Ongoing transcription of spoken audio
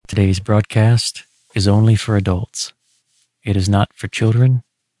Today's broadcast is only for adults. It is not for children.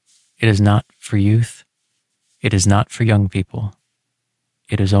 It is not for youth. It is not for young people.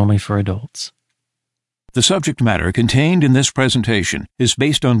 It is only for adults. The subject matter contained in this presentation is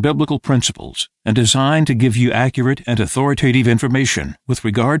based on biblical principles and designed to give you accurate and authoritative information with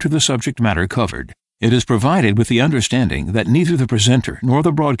regard to the subject matter covered. It is provided with the understanding that neither the presenter nor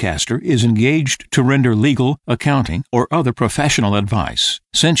the broadcaster is engaged to render legal, accounting, or other professional advice.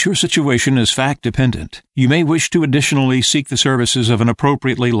 Since your situation is fact-dependent, you may wish to additionally seek the services of an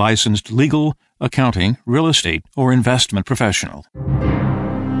appropriately licensed legal, accounting, real estate, or investment professional.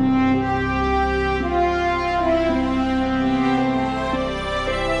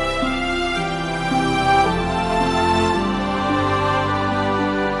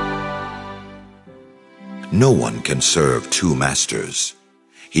 No one can serve two masters.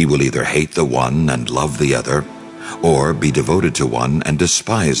 He will either hate the one and love the other, or be devoted to one and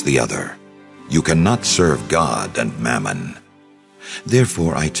despise the other. You cannot serve God and mammon.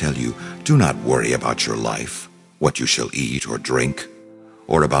 Therefore, I tell you, do not worry about your life, what you shall eat or drink,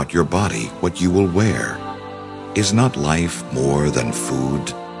 or about your body, what you will wear. Is not life more than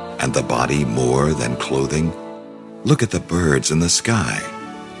food, and the body more than clothing? Look at the birds in the sky.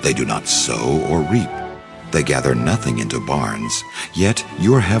 They do not sow or reap. They gather nothing into barns, yet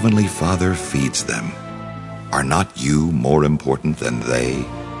your heavenly Father feeds them. Are not you more important than they?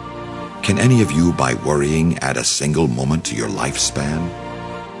 Can any of you, by worrying, add a single moment to your lifespan?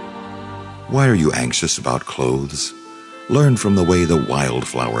 Why are you anxious about clothes? Learn from the way the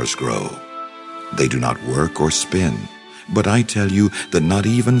wildflowers grow. They do not work or spin, but I tell you that not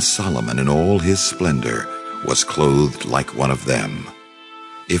even Solomon in all his splendor was clothed like one of them.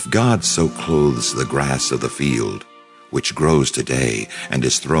 If God so clothes the grass of the field, which grows today and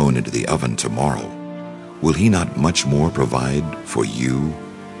is thrown into the oven tomorrow, will he not much more provide for you,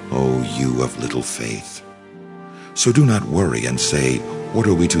 O you of little faith? So do not worry and say, what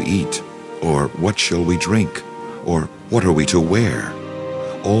are we to eat? Or what shall we drink? Or what are we to wear?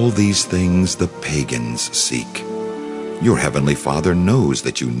 All these things the pagans seek. Your heavenly Father knows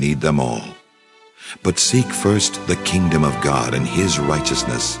that you need them all. But seek first the kingdom of God and his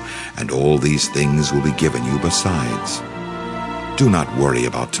righteousness, and all these things will be given you besides. Do not worry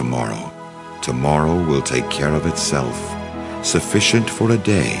about tomorrow. Tomorrow will take care of itself. Sufficient for a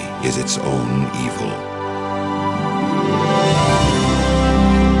day is its own evil.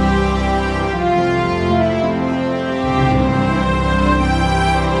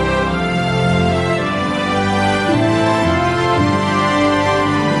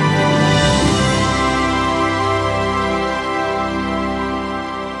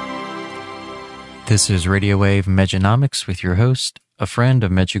 This is Radio Wave Mejanomics with your host, a friend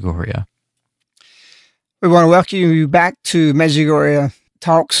of Medjugorje. We want to welcome you back to Medjugorje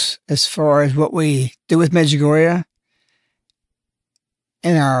Talks as far as what we do with Medjugorje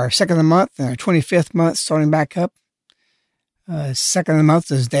in our second of the month and our 25th month starting back up. Second of the month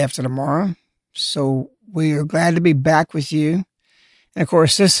is day after tomorrow. So we are glad to be back with you. And of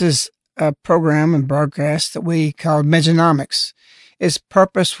course, this is a program and broadcast that we call Mejanomics. Its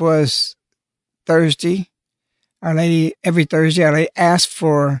purpose was Thursday, every Thursday, Our Lady asked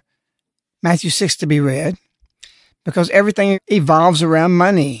for Matthew 6 to be read because everything evolves around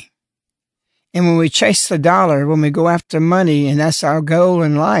money. And when we chase the dollar, when we go after money, and that's our goal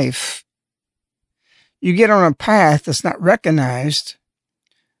in life, you get on a path that's not recognized,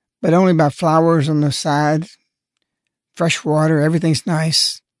 but only by flowers on the side, fresh water, everything's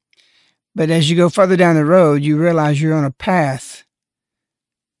nice. But as you go further down the road, you realize you're on a path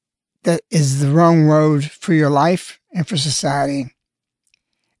that is the wrong road for your life and for society.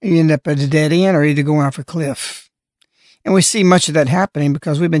 And you end up at a dead end or either going off a cliff. And we see much of that happening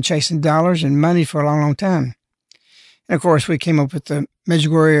because we've been chasing dollars and money for a long, long time. And of course, we came up with the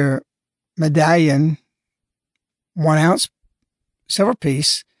Medjugorje medallion, 1 ounce silver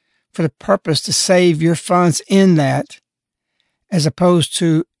piece, for the purpose to save your funds in that, as opposed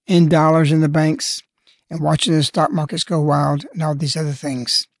to in dollars in the banks and watching the stock markets go wild and all these other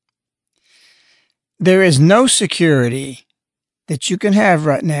things. There is no security that you can have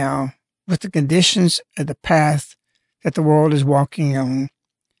right now with the conditions of the path that the world is walking on,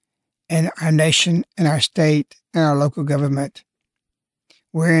 and our nation and our state and our local government.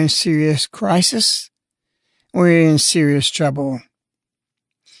 We're in serious crisis. We're in serious trouble.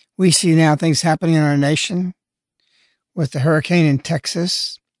 We see now things happening in our nation with the hurricane in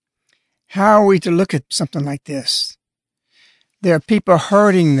Texas. How are we to look at something like this? There are people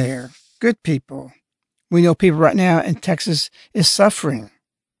hurting there, good people. We know people right now in Texas is suffering.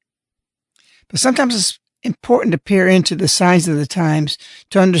 But sometimes important to peer into the signs of the times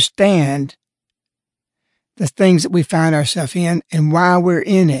to understand the things that we find ourselves in and why we're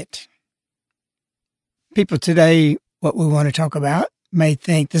in it. People today, what we want to talk about, may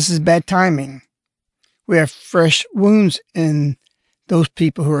think this is bad timing. We have fresh wounds in those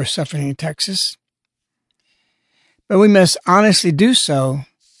people who are suffering in Texas. But we must honestly do so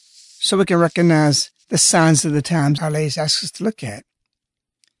we can recognize the signs of the times Our Lady asks us to look at.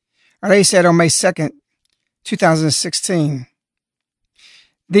 Our Lady said on May 2nd, 2016,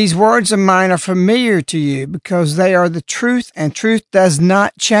 "These words of mine are familiar to you because they are the truth, and truth does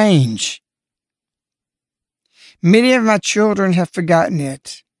not change. Many of my children have forgotten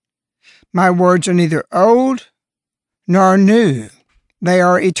it. My words are neither old nor new. They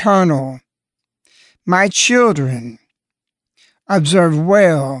are eternal. My children, observe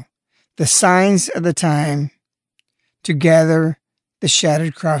well the signs of the time to gather the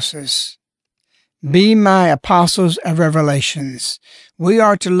shattered crosses. Be my apostles of revelations." We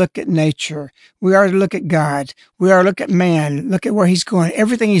are to look at nature. We are to look at God. We are to look at man, look at where he's going,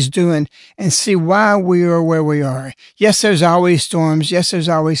 everything he's doing, and see why we are where we are. Yes, there's always storms. Yes, there's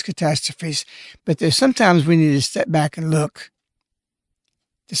always catastrophes. But there's sometimes we need to step back and look.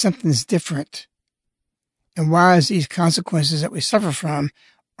 There's something that's different. And why is these consequences that we suffer from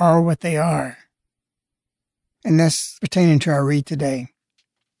are what they are? And that's pertaining to our read today.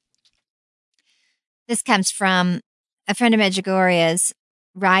 This comes from a friend of Medjugorje's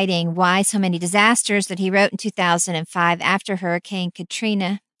writing Why So Many Disasters that he wrote in 2005 after Hurricane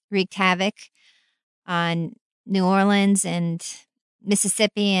Katrina wreaked havoc on New Orleans and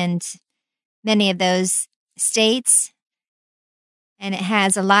Mississippi and many of those states. And it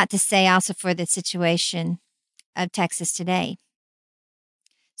has a lot to say also for the situation of Texas today.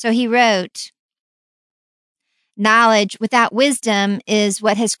 So he wrote, "Knowledge without wisdom is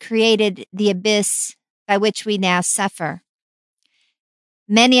what has created the abyss by which we now suffer.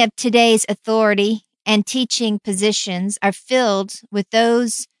 Many of today's authority and teaching positions are filled with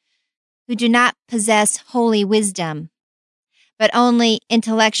those who do not possess holy wisdom, but only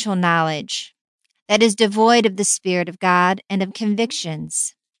intellectual knowledge that is devoid of the Spirit of God and of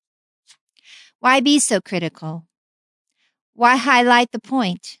convictions. Why be so critical? Why highlight the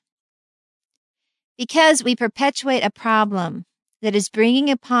point? Because we perpetuate a problem that is bringing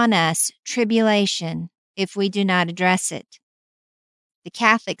upon us tribulation if we do not address it. The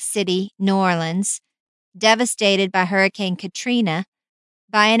Catholic city, New Orleans, devastated by Hurricane Katrina,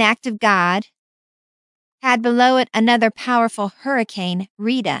 by an act of God, had below it another powerful hurricane,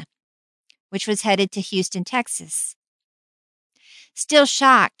 Rita, which was headed to Houston, Texas. Still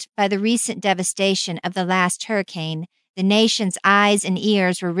shocked by the recent devastation of the last hurricane, the nation's eyes and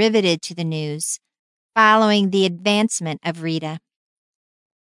ears were riveted to the news following the advancement of Rita.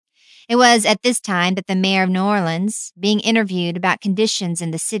 It was at this time that the mayor of New Orleans, being interviewed about conditions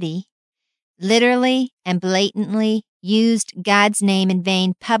in the city, literally and blatantly used God's name in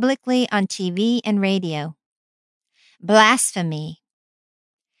vain publicly on TV and radio. Blasphemy.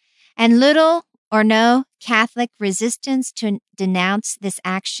 And little or no Catholic resistance to denounce this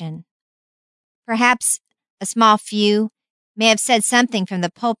action. Perhaps a small few may have said something from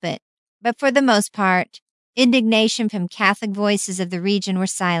the pulpit, but for the most part, indignation from Catholic voices of the region were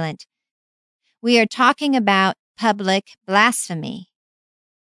silent. We are talking about public blasphemy.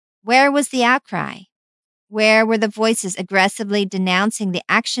 Where was the outcry? Where were the voices aggressively denouncing the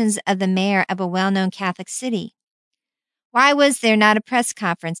actions of the mayor of a well-known Catholic city? Why was there not a press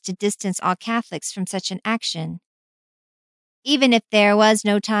conference to distance all Catholics from such an action? Even if there was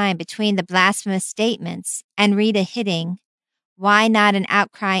no time between the blasphemous statements and Rita hitting, why not an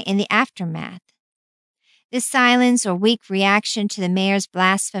outcry in the aftermath? This silence or weak reaction to the mayor's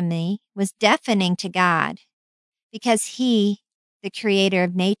blasphemy was deafening to God because he, the creator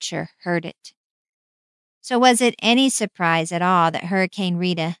of nature, heard it. So was it any surprise at all that Hurricane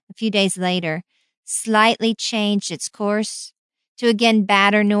Rita, a few days later, slightly changed its course to again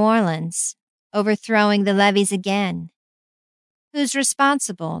batter New Orleans, overthrowing the levees again? Who's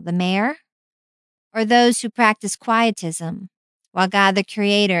responsible, the mayor or those who practice quietism while God the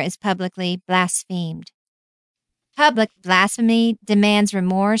Creator is publicly blasphemed? Public blasphemy demands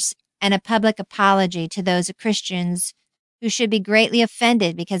remorse and a public apology to those Christians who should be greatly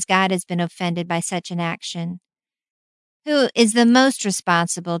offended because God has been offended by such an action. Who is the most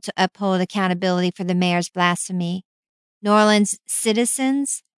responsible to uphold accountability for the mayor's blasphemy? New Orleans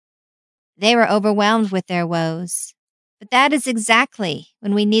citizens? They were overwhelmed with their woes. But that is exactly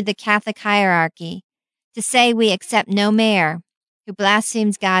when we need the Catholic hierarchy to say we accept no mayor who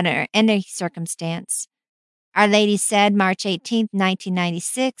blasphemes God under any circumstance. Our Lady said, March 18,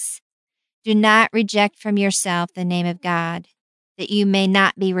 1996, Do not reject from yourself the name of God, that you may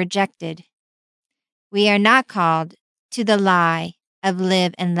not be rejected. We are not called to the lie of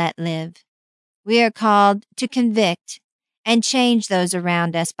live and let live. We are called to convict and change those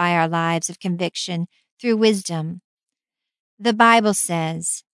around us by our lives of conviction through wisdom. The Bible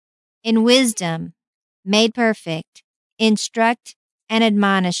says, in wisdom, made perfect, instruct and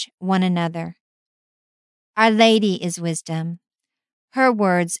admonish one another. Our Lady is wisdom. Her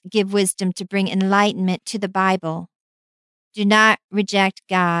words give wisdom to bring enlightenment to the Bible. Do not reject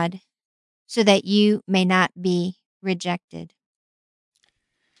God, so that you may not be rejected.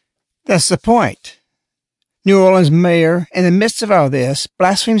 That's the point. New Orleans mayor, in the midst of all this,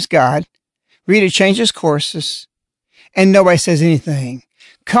 blasphemes God. Rita changes courses, and nobody says anything.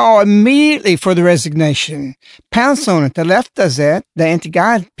 Call immediately for the resignation. Pounce on it. The left does that. The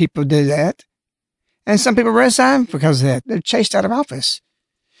anti-God people do that. And some people resign because of that. They're chased out of office.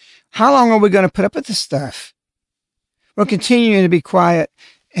 How long are we going to put up with this stuff? We're continuing to be quiet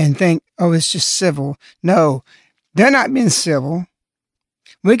and think, oh, it's just civil. No, they're not being civil.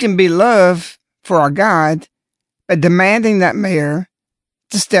 We can be love for our God, but demanding that mayor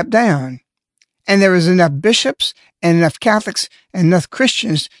to step down. And there was enough bishops and enough Catholics and enough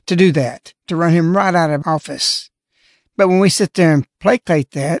Christians to do that, to run him right out of office. But when we sit there and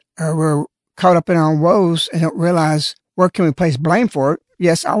placate that, or we're caught up in our woes and don't realize where can we place blame for it,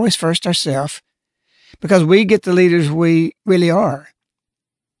 yes, always first ourselves, because we get the leaders we really are.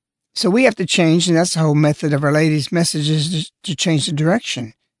 So we have to change, and that's the whole method of Our Lady's messages, to change the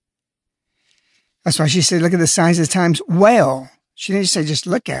direction. That's why she said, look at the signs of the times well. She didn't say just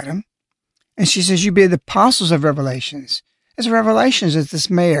look at them. And she says, you be the apostles of revelations. It's revelations that this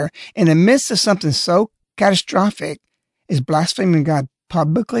mayor, in the midst of something so catastrophic, is blaspheming God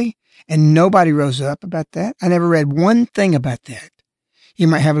publicly, and nobody rose up about that. I never read one thing about that. You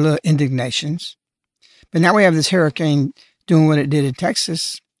might have a little indignations. But now we have this hurricane doing what it did in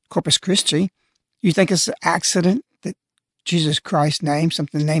Texas, Corpus Christi. You think it's an accident that Jesus Christ named,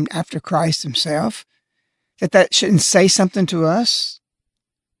 something named after Christ himself, that shouldn't say something to us?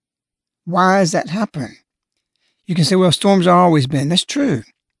 Why does that happen? You can say, well, storms have always been. That's true.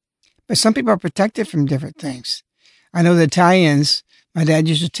 But some people are protected from different things. I know the Italians, my dad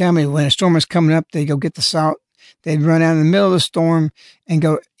used to tell me when a storm was coming up, they'd go get the salt. They'd run out in the middle of the storm and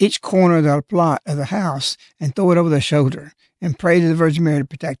go each corner of the plot of the house and throw it over their shoulder and pray to the Virgin Mary to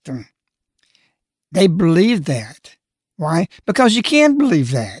protect them. They believed that. Why? Because you can believe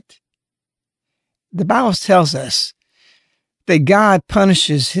that. The Bible tells us that God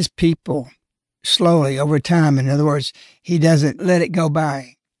punishes his people slowly over time. In other words, he doesn't let it go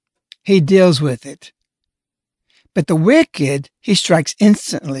by. He deals with it. But the wicked, he strikes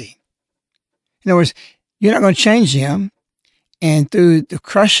instantly. In other words, you're not going to change him. And through the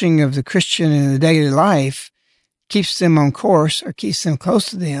crushing of the Christian in the daily life, keeps them on course or keeps them close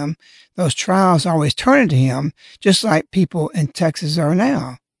to them. Those trials always turn to him, just like people in Texas are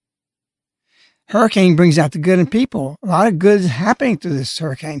now. Hurricane brings out the good in people. A lot of good is happening through this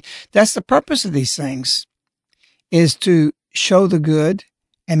hurricane. That's the purpose of these things, is to show the good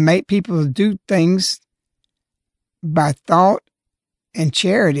and make people do things by thought and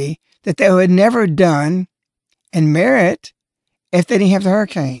charity that they would never done and merit if they didn't have the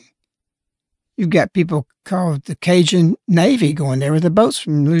hurricane. You've got people called the Cajun Navy going there with the boats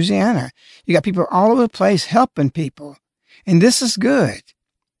from Louisiana. You got people all over the place helping people. And this is good.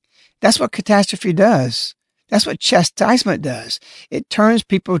 That's what catastrophe does. That's what chastisement does. It turns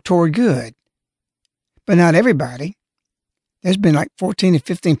people toward good. But not everybody. There's been like 14 to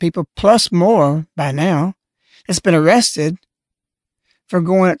 15 people plus more by now that's been arrested for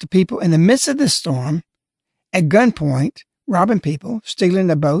going up to people in the midst of this storm at gunpoint, robbing people, stealing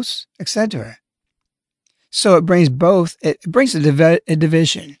their boats, etc. So it brings both. It brings a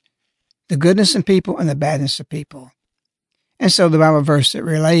division, the goodness in people and the badness of people. And so the Bible verse that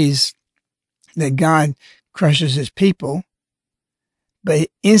relays that God crushes his people, but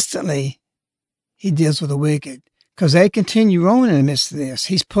instantly he deals with the wicked because they continue on in the midst of this.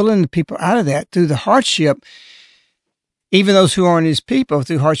 He's pulling the people out of that through the hardship. Even those who aren't his people,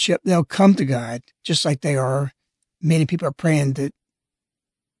 through hardship, they'll come to God, just like they are. Many people are praying to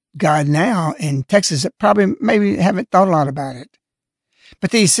God now in Texas that probably maybe haven't thought a lot about it. But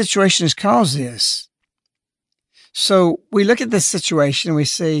these situations cause this. So we look at this situation and we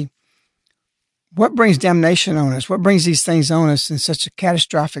see what brings damnation on us? What brings these things on us in such a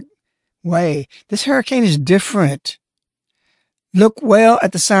catastrophic way? This hurricane is different. Look well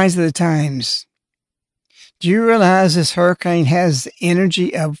at the signs of the times. Do you realize this hurricane has the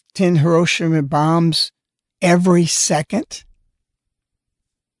energy of 10 Hiroshima bombs every second?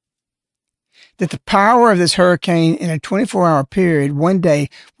 that the power of this hurricane in a 24-hour period one day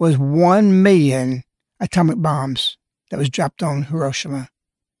was 1 million atomic bombs that was dropped on Hiroshima.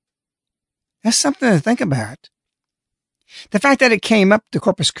 That's something to think about. The fact that it came up to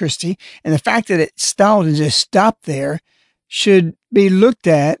Corpus Christi and the fact that it stalled and just stopped there should be looked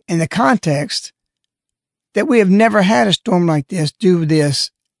at in the context that we have never had a storm like this due to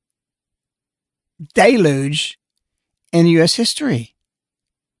this deluge in U.S. history.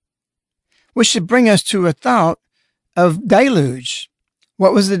 Which should bring us to a thought of deluge.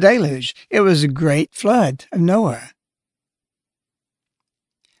 What was the deluge? It was a great flood of Noah.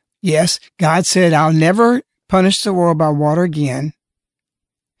 Yes, God said, I'll never punish the world by water again.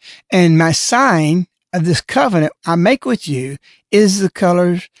 And my sign of this covenant I make with you is the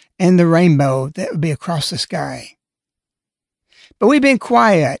colors and the rainbow that will be across the sky. But we've been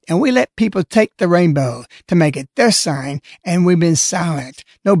quiet and we let people take the rainbow to make it their sign, and we've been silent.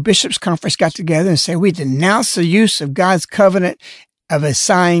 No bishops' conference got together and said we denounce the use of God's covenant of a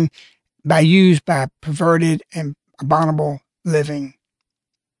sign used by perverted and abominable living.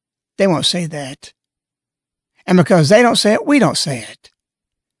 They won't say that. And because they don't say it, we don't say it.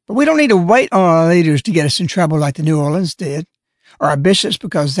 But we don't need to wait on our leaders to get us in trouble like the New Orleans did, or our bishops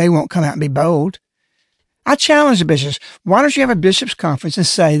because they won't come out and be bold. I challenge the bishops. Why don't you have a bishops' conference and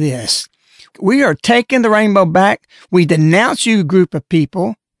say this? We are taking the rainbow back. We denounce you, group of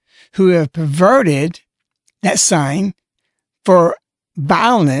people who have perverted that sign for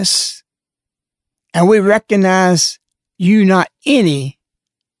vileness, and we recognize you not any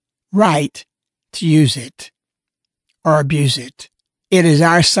right to use it or abuse it. It is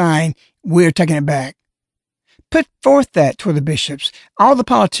our sign. We're taking it back. Put forth that to the bishops, all the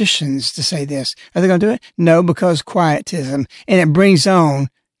politicians to say this. Are they going to do it? No, because quietism. And it brings on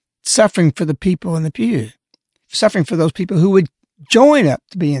suffering for the people in the pew, suffering for those people who would join up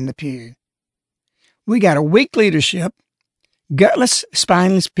to be in the pew. We got a weak leadership, gutless,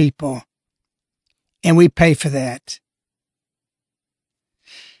 spineless people, and we pay for that.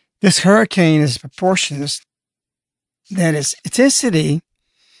 This hurricane is proportions that its intensity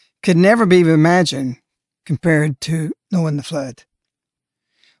could never be imagined compared to Noah and the flood.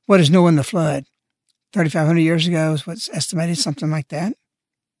 What is Noah and the flood? 3,500 years ago is what's estimated, something like that.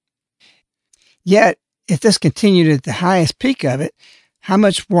 Yet, if this continued at the highest peak of it, how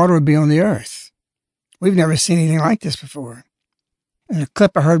much water would be on the earth? We've never seen anything like this before. And a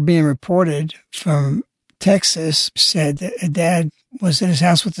clip I heard being reported from Texas said that a dad was at his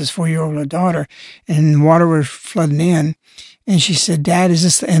house with his 4-year-old daughter and water was flooding in. And she said, Dad, is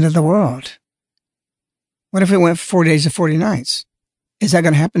this the end of the world? What if it went for 4 days and 40 nights? Is that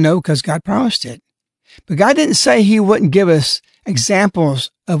going to happen? No, because God promised it. But God didn't say he wouldn't give us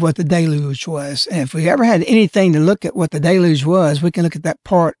examples of what the deluge was. And if we ever had anything to look at what the deluge was, we can look at that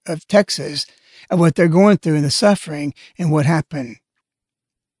part of Texas of what they're going through and the suffering and what happened.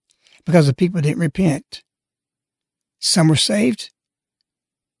 Because the people didn't repent. Some were saved.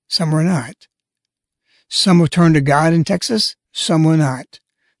 Some were not. Some will turn to God in Texas. Some will not.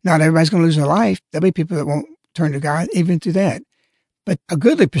 Not everybody's going to lose their life. There'll be people that won't turn to God even through that. But a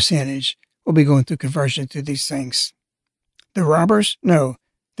goodly percentage will be going through conversion through these things. The robbers, no.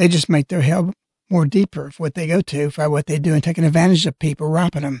 They just make their hell more deeper for what they go to, for what they do, and taking advantage of people,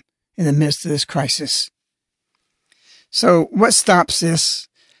 robbing them in the midst of this crisis. So what stops this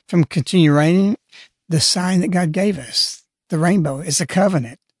from continuing raining? The sign that God gave us, the rainbow, is a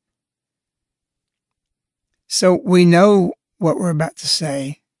covenant. So we know what we're about to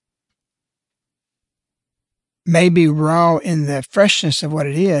say may be raw in the freshness of what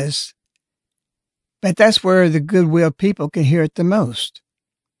it is, but that's where the goodwill people can hear it the most.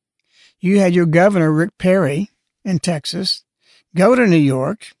 You had your governor, Rick Perry, in Texas, go to New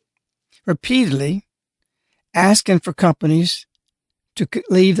York repeatedly asking for companies to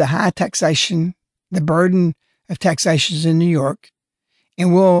leave the high taxation, the burden of taxations in New York,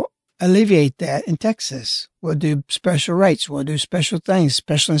 and we'll alleviate that in Texas. We'll do special rates. We'll do special things,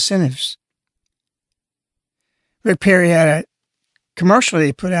 special incentives. Rick Perry had a commercial that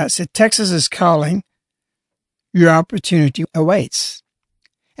he put out that said, Texas is calling, your opportunity awaits.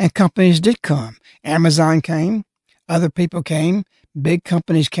 And companies did come. Amazon came. Other people came. Big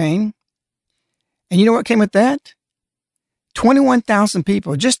companies came. And you know what came with that? 21,000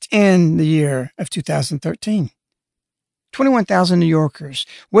 people just in the year of 2013. 21,000 New Yorkers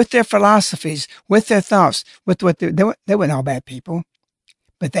with their philosophies, with their thoughts, with what they weren't all bad people,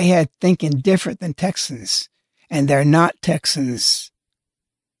 but they had thinking different than Texans, and they're not Texans.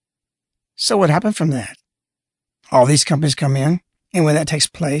 So what happened from that? All these companies come in, and when that takes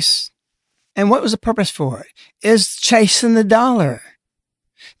place, and what was the purpose for it? Is chasing the dollar.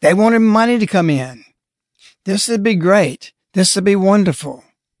 They wanted money to come in. This would be great. This would be wonderful.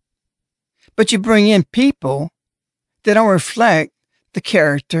 But you bring in people that don't reflect the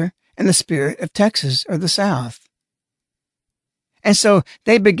character and the spirit of Texas or the South. And so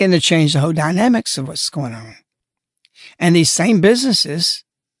they begin to change the whole dynamics of what's going on. And these same businesses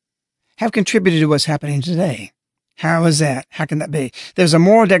have contributed to what's happening today. How is that? How can that be? There's a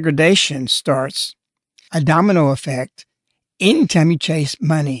moral degradation starts, a domino effect, anytime you chase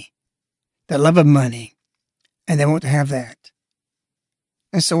money, the love of money, and they want to have that.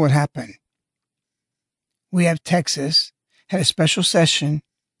 And so what happened? We have Texas had a special session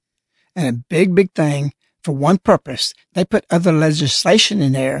and a big thing for one purpose. They put other legislation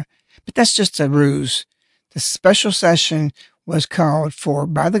in there, but that's just a ruse. The special session was called for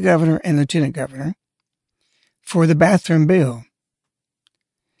by the governor and lieutenant governor for the bathroom bill.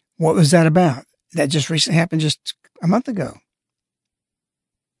 What was that about? That just recently happened just a month ago.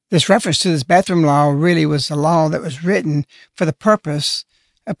 This reference to this bathroom law really was a law that was written for the purpose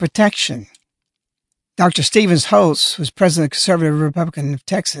of protection. Dr. Stevens Holtz, who was president of the Conservative Republican of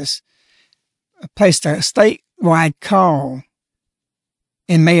Texas, placed a statewide call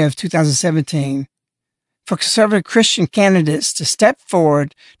in May of 2017 for conservative Christian candidates to step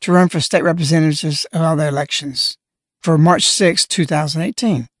forward to run for state representatives of all their elections for March 6,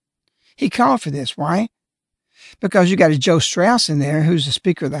 2018. He called for this. Why? Because you got a Joe Straus in there, who's the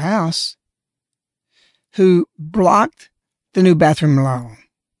Speaker of the House, who blocked the new bathroom law.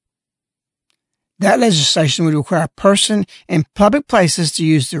 That legislation would require a person in public places to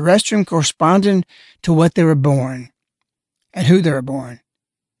use the restroom corresponding to what they were born and who they were born.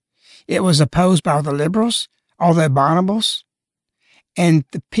 It was opposed by all the liberals, all the abominables, and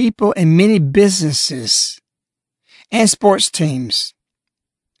the people in many businesses and sports teams.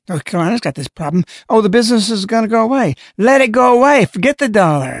 North Carolina's got this problem. Oh, the business is going to go away. Let it go away. Forget the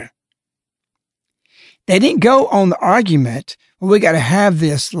dollar. They didn't go on the argument, well, we got to have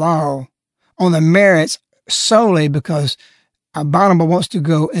this law on the merits solely because a abominable wants to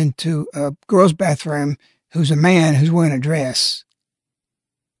go into a girl's bathroom who's a man who's wearing a dress.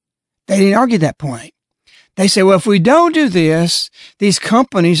 They didn't argue that point. They say, well, if we don't do this, these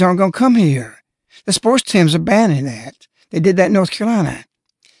companies aren't going to come here. The sports teams are banning that. They did that in North Carolina.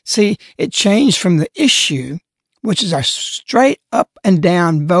 See, it changed from the issue, which is a straight up and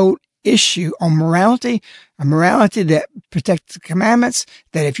down vote issue on morality, a morality that protects the commandments,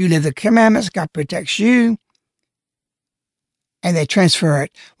 that if you live the commandments, God protects you. And they transfer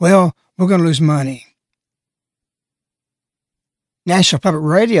it. Well, we're going to lose money. National Public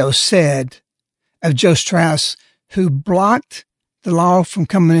Radio said of Joe Straus, who blocked the law from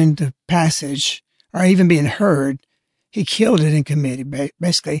coming into passage or even being heard, he killed it in committee,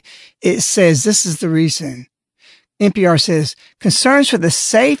 basically. It says this is the reason. NPR says, concerns for the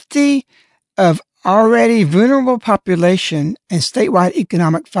safety of already vulnerable population and statewide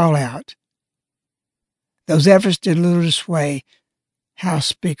economic fallout. Those efforts did little to sway House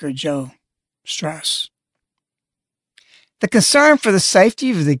Speaker Joe Straus. The concern for the safety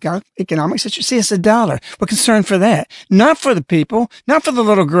of the economic situation, see, it's $1. We're concerned for that. Not for the people, not for the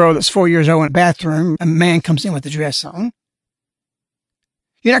little girl that's 4 years old in a bathroom, a man comes in with a dress on.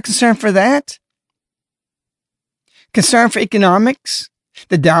 You're not concerned for that? Concern for economics?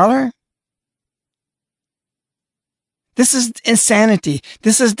 The dollar? This is insanity.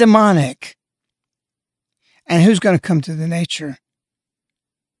 This is demonic. And who's going to come to the nature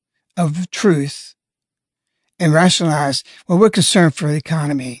of truth and rationalize, well, we're concerned for the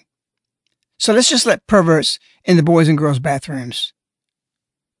economy. So let's just let perverts in the boys and girls bathrooms.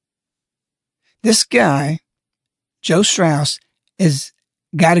 This guy, Joe Straus, is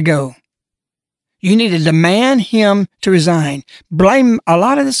got to go. You need to demand him to resign. Blame a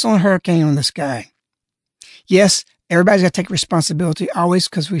lot of this on hurricane on this guy. Yes, everybody's got to take responsibility always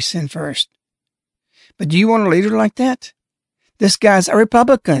because we sin first. But do you want a leader like that? This guy's a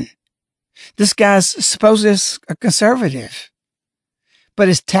Republican. This guy's supposedly a conservative. But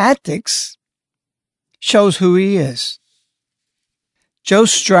his tactics shows who he is. Joe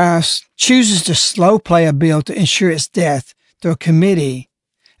Straus chooses to slow play a bill to ensure its death through a committee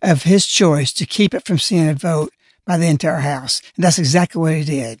of his choice to keep it from seeing a vote by the entire House. And that's exactly what he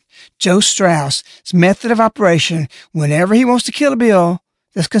did. Joe Straus's method of operation, whenever he wants to kill a bill,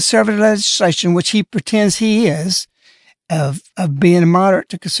 this conservative legislation, which he pretends he is, of being moderate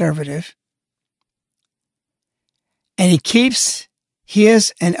to conservative, and he keeps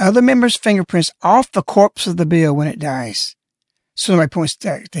his and other members' fingerprints off the corpse of the bill when it dies. So nobody points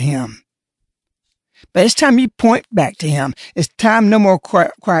to him. But it's time you point back to him. It's time no more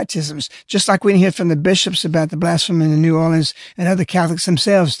quietisms. Just like we hear from the bishops about the blasphemy in New Orleans and other Catholics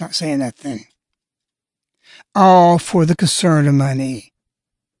themselves not saying that thing. All for the concern of money.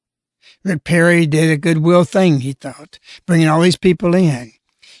 Rick Perry did a goodwill thing, he thought, bringing all these people in.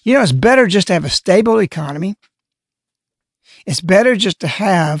 You know, it's better just to have a stable economy. It's better just to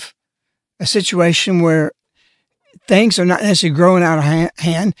have a situation where things are not necessarily growing out of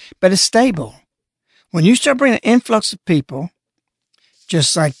hand, but it's stable. When you start bringing an influx of people,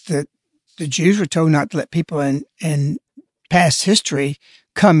 just like the Jews were told not to let people in past history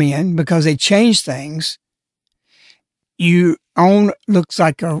come in because they changed things, you own looks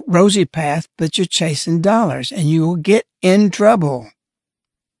like a rosy path, but you're chasing dollars and you will get in trouble.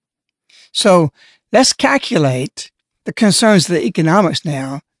 So let's calculate the concerns of the economics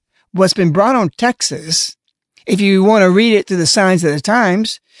now. What's been brought on Texas, if you want to read it through the signs of the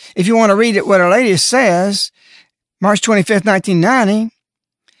times, if you want to read it what Our Lady says, March 25th, 1990,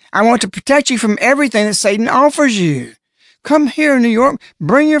 I want to protect you from everything that Satan offers you. Come here, New York,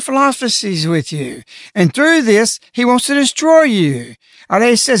 bring your philosophies with you. And through this, he wants to destroy you. Our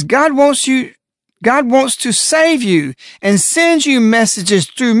Lady says God wants to save you and sends you messages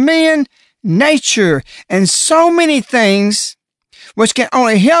through men, nature, and so many things which can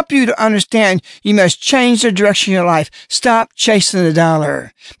only help you to understand you must change the direction of your life. Stop chasing the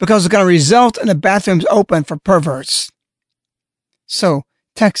dollar because it's going to result in the bathrooms open for perverts. So,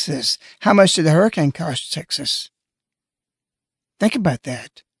 Texas, how much did the hurricane cost Texas? Think about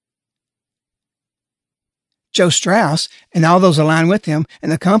that. Joe Strauss and all those aligned with him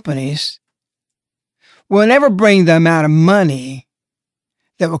and the companies will never bring the amount of money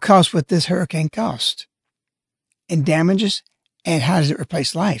that will cost what this hurricane cost in damages. And how does it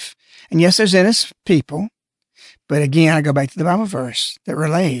replace life? And yes, there's innocent people. But again, I go back to the Bible verse that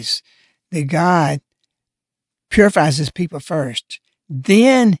relays that God purifies his people first.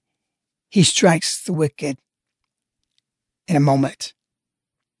 Then he strikes the wicked in a moment.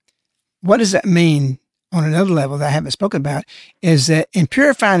 What does that mean on another level that I haven't spoken about is that in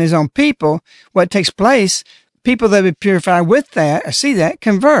purifying his own people, what takes place, people that would purify with that or see that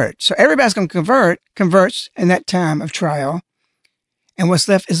convert. So everybody's going to converts in that time of trial. And what's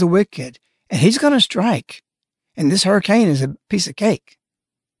left is the wicked. And he's going to strike. And this hurricane is a piece of cake.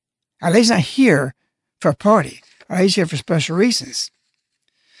 Our Lady's not here for a party. Our Lady's here for special reasons.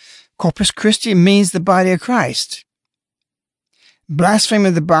 Corpus Christi means the body of Christ. Blasphemy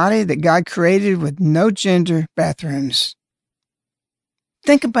of the body that God created with no gender bathrooms.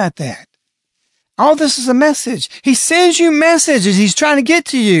 Think about that. All this is a message. He sends you messages. He's trying to get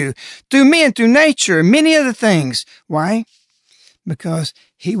to you through men, through nature, and many other things. Why? Because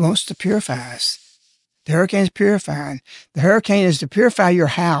he wants to purify us. The hurricane is purifying. The hurricane is to purify your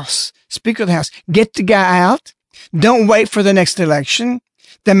house. Speak of the house. Get the guy out. Don't wait for the next election.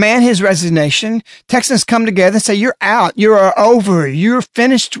 Demand his resignation. Texans come together and say, you're out. You are over. You're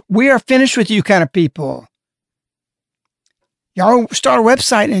finished. We are finished with you kind of people. Y'all start a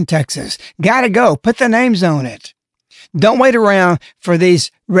website in Texas. Gotta go. Put the names on it. Don't wait around for these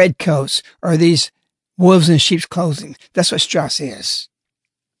redcoats or these wolves in sheep's clothing. That's what Strauss is.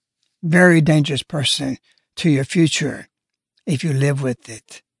 Very dangerous person to your future if you live with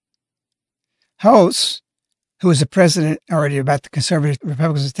it. Holtz, who was the president already about the conservative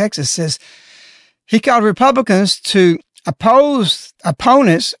Republicans of Texas, says he called Republicans to oppose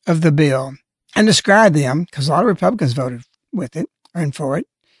opponents of the bill and describe them, because a lot of Republicans voted with it and for it,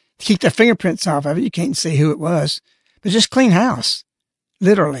 to keep their fingerprints off of it. You can't see who it was, but just clean house.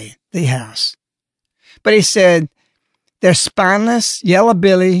 Literally, the house. But he said, they're spineless,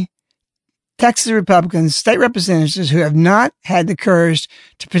 yellow-belly Texas Republicans, state representatives who have not had the courage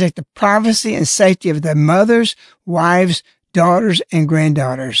to protect the privacy and safety of their mothers, wives, daughters, and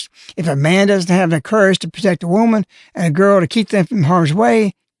granddaughters. If a man doesn't have the courage to protect a woman and a girl to keep them from harm's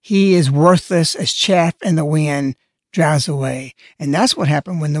way, he is worthless as chaff in the wind drives away. And that's what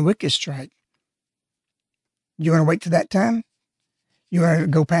happened when the wicked strike. You want to wait till that time? You want to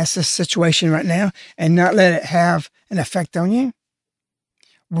go past this situation right now and not let it have an effect on you?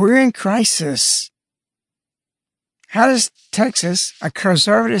 We're in crisis. How does Texas, a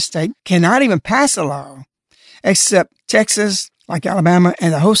conservative state, cannot even pass a law, except Texas, like Alabama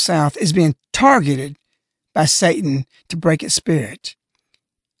and the whole South, is being targeted by Satan to break its spirit?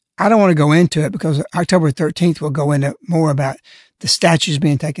 I don't want to go into it because October 13th we'll go into more about the statues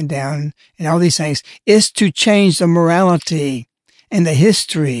being taken down and all these things. It's to change the morality and the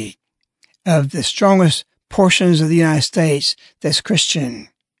history of the strongest portions of the United States that's Christian.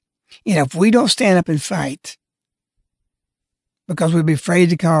 And if we don't stand up and fight because we'd be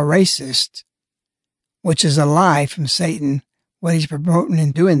afraid to call racist, which is a lie from Satan, what he's promoting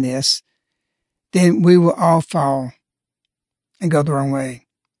in doing this, then we will all fall and go the wrong way.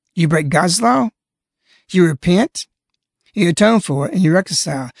 You break God's law, you repent, you atone for it, and you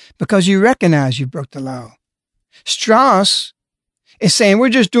reconcile because you recognize you broke the law. Strauss is saying we're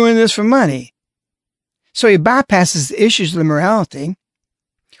just doing this for money. So he bypasses the issues of morality,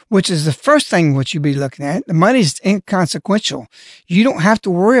 which is the first thing what you'd be looking at. The money's inconsequential. You don't have to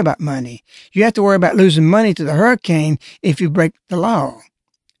worry about money. You have to worry about losing money to the hurricane if you break the law.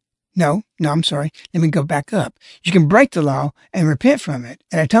 No, I'm sorry. Let me go back up. You can break the law and repent from it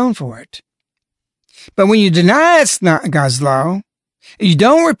and atone for it. But when you deny it's not God's law, you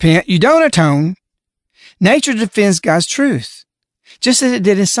don't repent, you don't atone, nature defends God's truth, just as it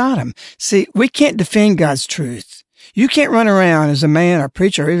did in Sodom. See, we can't defend God's truth. You can't run around as a man or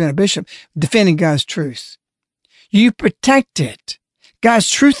preacher or even a bishop defending God's truth. You protect it. God's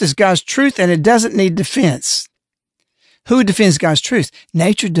truth is God's truth, and it doesn't need defense. Who defends God's truth?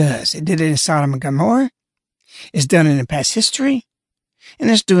 Nature does. It did it in Sodom and Gomorrah. It's done it in past history, and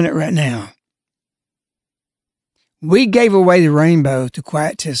it's doing it right now. We gave away the rainbow to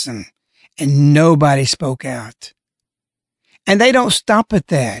quietism, and nobody spoke out. And they don't stop at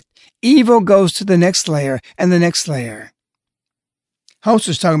that. Evil goes to the next layer and the next layer.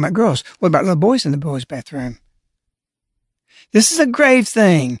 Holster's talking about girls. What about little boys in the boys' bathroom? This is a grave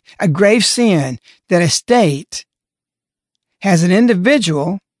thing, a grave sin that a state has an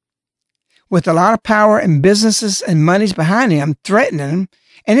individual with a lot of power and businesses and monies behind him threatening them.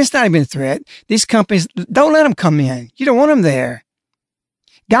 And it's not even a threat. These companies, don't let them come in. You don't want them there.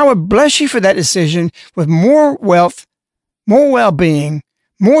 God would bless you for that decision with more wealth, more well-being,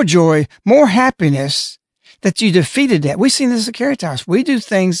 more joy, more happiness, that you defeated that. We've seen this at Caritas. We do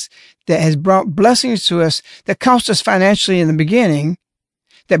things that has brought blessings to us that cost us financially in the beginning,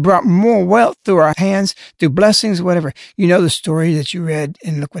 that brought more wealth through our hands, through blessings, whatever. You know the story that you read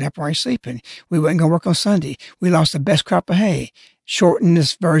in Look What Happened While You're Sleeping. We wasn't going to work on Sunday. We lost the best crop of hay. Shorten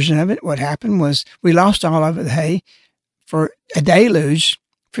this version of it. What happened was we lost all of the hay for a deluge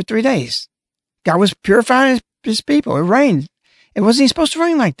for 3 days. God was purifying his people. It rained. It wasn't even supposed to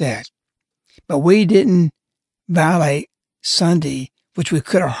rain like that. But we didn't violate Sunday, which we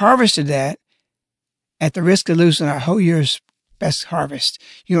could have harvested that at the risk of losing our whole year's best harvest.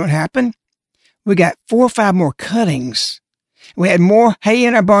 You know what happened? We got 4 or 5 more cuttings. We had more hay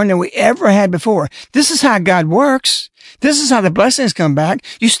in our barn than we ever had before. This is how God works. This is how the blessings come back.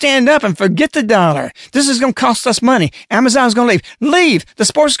 You stand up and forget the dollar. This is going to cost us money. Amazon's going to leave. Leave. The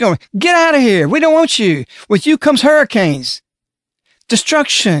sports is going, get out of here. We don't want you. With you comes hurricanes,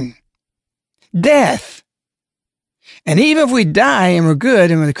 destruction, death. And even if we die and we're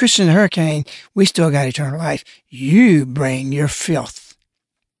good and we're the Christian hurricane, we still got eternal life. You bring your filth.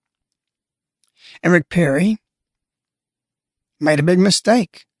 And Rick Perry made a big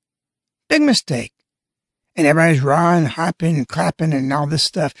mistake. Big mistake. And everybody's rawing, hyping, and clapping and all this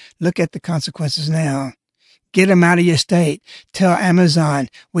stuff. Look at the consequences now. Get them out of your state. Tell Amazon,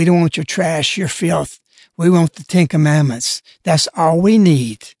 we don't want your trash, your filth. We want the 10 Commandments. That's all we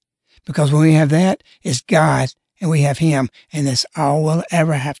need. Because when we have that, it's God and we have Him. And that's all we'll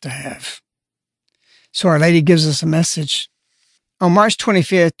ever have to have. So Our Lady gives us a message. On March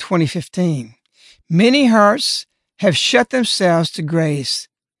 25th, 2015, many hearts have shut themselves to grace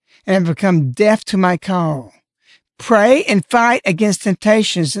and have become deaf to my call. Pray and fight against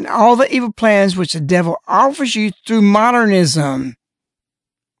temptations and all the evil plans which the devil offers you through modernism.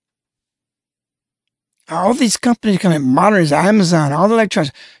 All these companies coming, modernism, Amazon, all the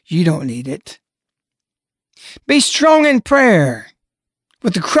electronics, you don't need it. Be strong in prayer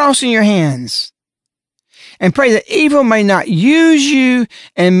with the cross in your hands and pray that evil may not use you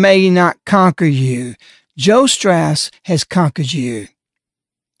and may not conquer you. Joe Strauss has conquered you.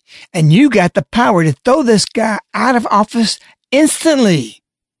 And you got the power to throw this guy out of office instantly.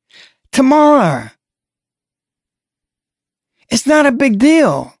 Tomorrow. It's not a big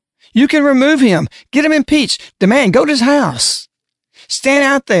deal. You can remove him. Get him impeached. Demand. Go to his house. Stand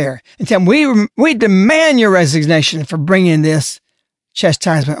out there and tell him, we demand your resignation for bringing this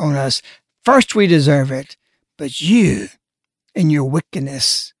chastisement on us. First, we deserve it. But you and your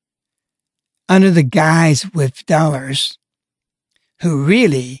wickedness, under the guise with dollars, who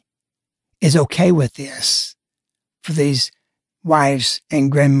really is okay with this for these wives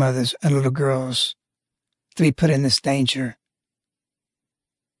and grandmothers and little girls to be put in this danger.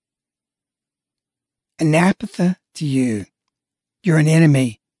 Anathema to you. You're an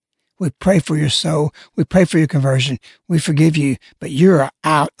enemy. We pray for your soul. We pray for your conversion. We forgive you, but you're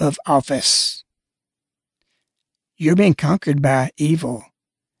out of office. You're being conquered by evil.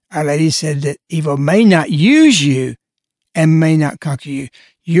 Our Lady said that evil may not use you and may not conquer you.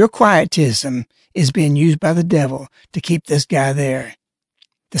 Your quietism is being used by the devil to keep this guy there.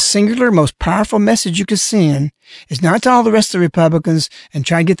 The singular, most powerful message you can send is not to all the rest of the Republicans and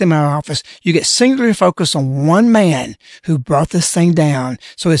try to get them out of office. You get singularly focused on one man who brought this thing down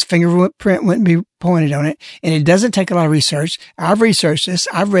so his fingerprint wouldn't be pointed on it. And it doesn't take a lot of research. I've researched this.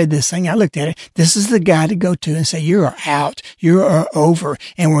 I've read this thing. I looked at it. This is the guy to go to and say, you are out. You are over.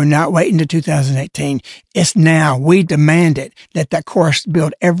 And we're not waiting to 2018. It's now. We demand it. Let that course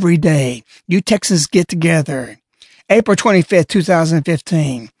build every day. You Texans get together. April 25th,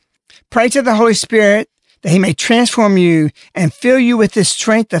 2015. Pray to the Holy Spirit that he may transform you and fill you with his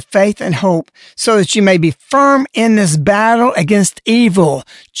strength of faith and hope so that you may be firm in this battle against evil.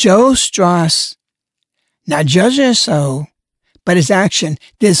 Joe Strauss, not judging his soul, but his action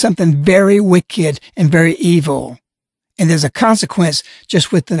did something very wicked and very evil. And there's a consequence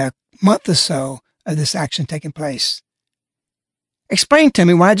just within a month or so of this action taking place. Explain to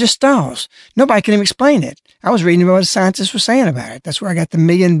me why it just stalls. Nobody can even explain it. I was reading about what the scientists were saying about it. That's where I got the 1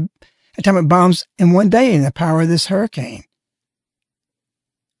 million atomic bombs in one day and the power of this hurricane.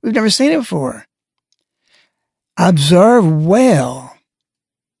 We've never seen it before. Observe well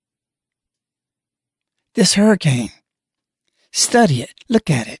this hurricane. Study it. Look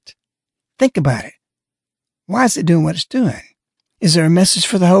at it. Think about it. Why is it doing what it's doing? Is there a message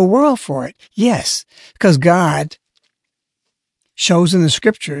for the whole world for it? Yes, because God shows in the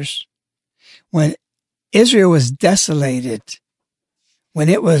scriptures when Israel was desolated, when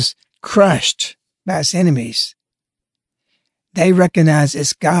it was crushed by its enemies, they recognized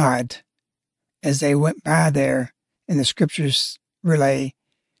it's God as they went by there, and the scriptures relay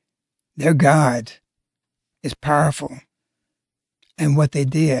their God is powerful. And what they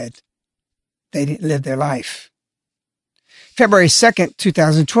didn't live their life. February 2nd,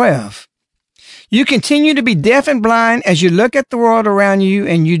 2012. You continue to be deaf and blind as you look at the world around you,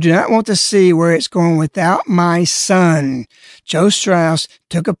 and you do not want to see where it's going without my son. Joe Strauss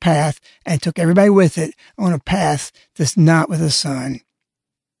took a path and took everybody with it on a path that's not with the sun.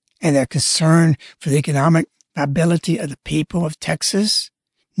 And they're concerned for the economic viability of the people of Texas?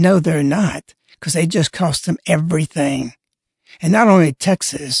 No, they're not, because they just cost them everything. And not only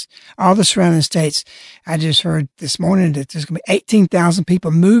Texas, all the surrounding states. I just heard this morning that there's going to be 18,000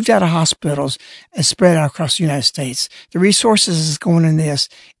 people moved out of hospitals and spread out across the United States. The resources that's going in this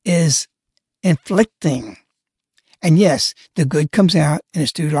is inflicting. And yes, the good comes out, and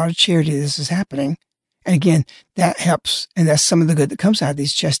it's due to a lot of charity this is happening. And again, that helps, and that's some of the good that comes out of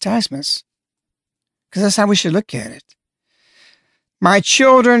these chastisements. Because that's how we should look at it. My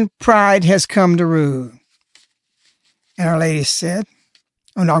children, pride has come to rule. And Our Lady said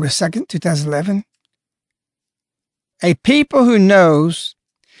on August 2nd, 2011, a people who knows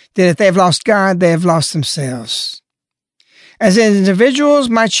that if they've lost God, they have lost themselves. As individuals,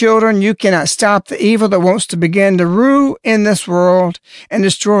 my children, you cannot stop the evil that wants to begin to rule in this world and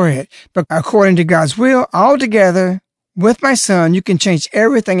destroy it. But according to God's will, all together with my son, you can change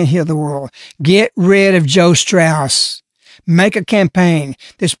everything and heal the world. Get rid of Joe Strauss. Make a campaign.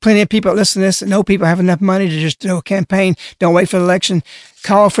 There's plenty of people that listen to this that know people have enough money to just do a campaign. Don't wait for the election.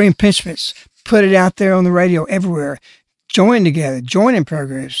 Call for impeachments. Put it out there on the radio everywhere. Join together. Join in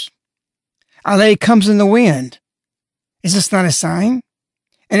programs. Our Lady comes in the wind. Is this not a sign?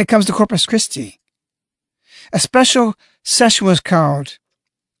 And it comes to Corpus Christi. A special session was called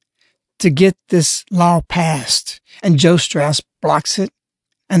to get this law passed. And Joe Strauss blocks it.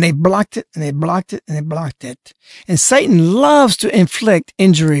 And they blocked it, and they blocked it, and they blocked it. And Satan loves to inflict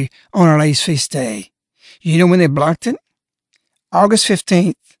injury on Our Lady's feast day. You know when they blocked it? August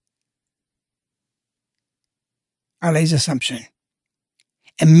 15th. Our Lady's Assumption.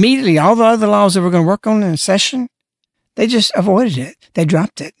 Immediately, all the other laws that we're going to work on in a session, they just avoided it. They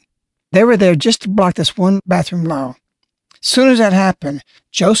dropped it. They were there just to block this one bathroom law. As soon as that happened,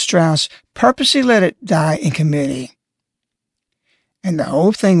 Joe Strauss purposely let it die in committee. And the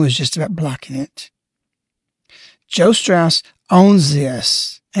whole thing was just about blocking it. Joe Strauss owns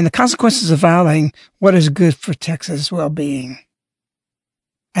this and the consequences of violating what is good for Texas' well-being.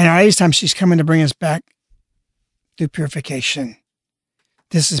 And at this time, she's coming to bring us back through purification.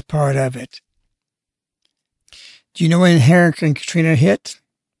 This is part of it. Do you know when Hurricane Katrina hit?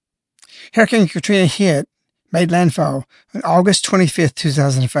 Hurricane Katrina made landfall on August 25th,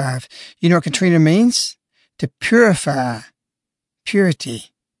 2005. You know what Katrina means? To purify.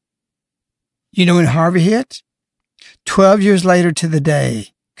 Purity. You know when Harvey hit? 12 years later to the day,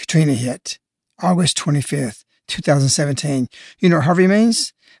 Katrina hit. August 25th, 2017. You know what Harvey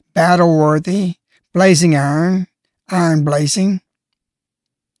means? Battle-worthy, blazing iron, iron blazing.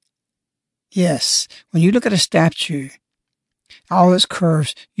 Yes, when you look at a statue, all its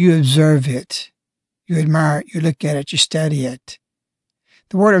curves, you observe it. You admire it, you look at it, you study it.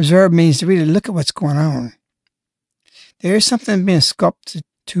 The word observe means to really look at what's going on. There is something being sculpted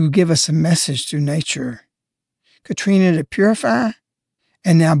to give us a message through nature. Katrina to purify,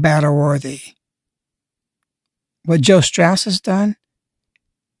 and now battle-worthy. What Joe Strauss has done,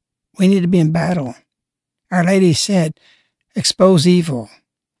 we need to be in battle. Our Lady said, expose evil.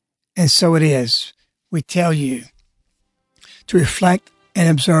 And so it is. We tell you to reflect and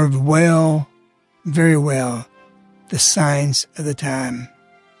observe well, very well, the signs of the time.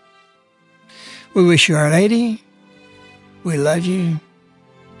 We wish you, Our Lady. We love you.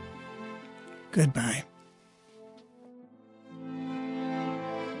 Goodbye.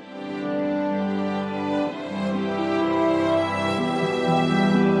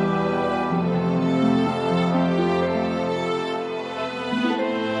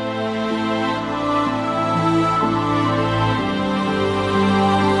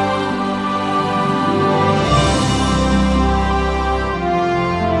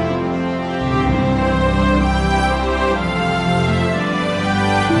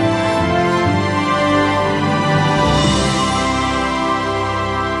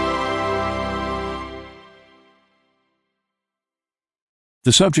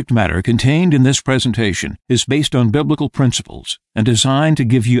 The subject matter contained in this presentation is based on biblical principles and designed to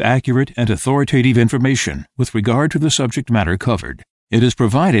give you accurate and authoritative information with regard to the subject matter covered. It is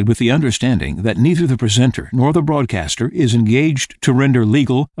provided with the understanding that neither the presenter nor the broadcaster is engaged to render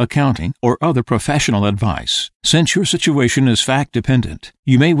legal, accounting, or other professional advice. Since your situation is fact-dependent,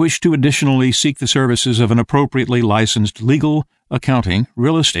 you may wish to additionally seek the services of an appropriately licensed legal, accounting,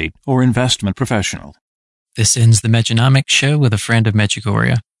 real estate, or investment professional. This ends the Mejanomics Show with a friend of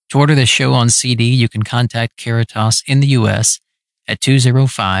Medjugorje. To order this show on CD, you can contact Caritas in the U.S. at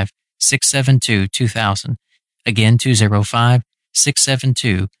 205-672-2000. Again,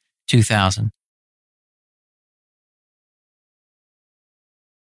 205-672-2000.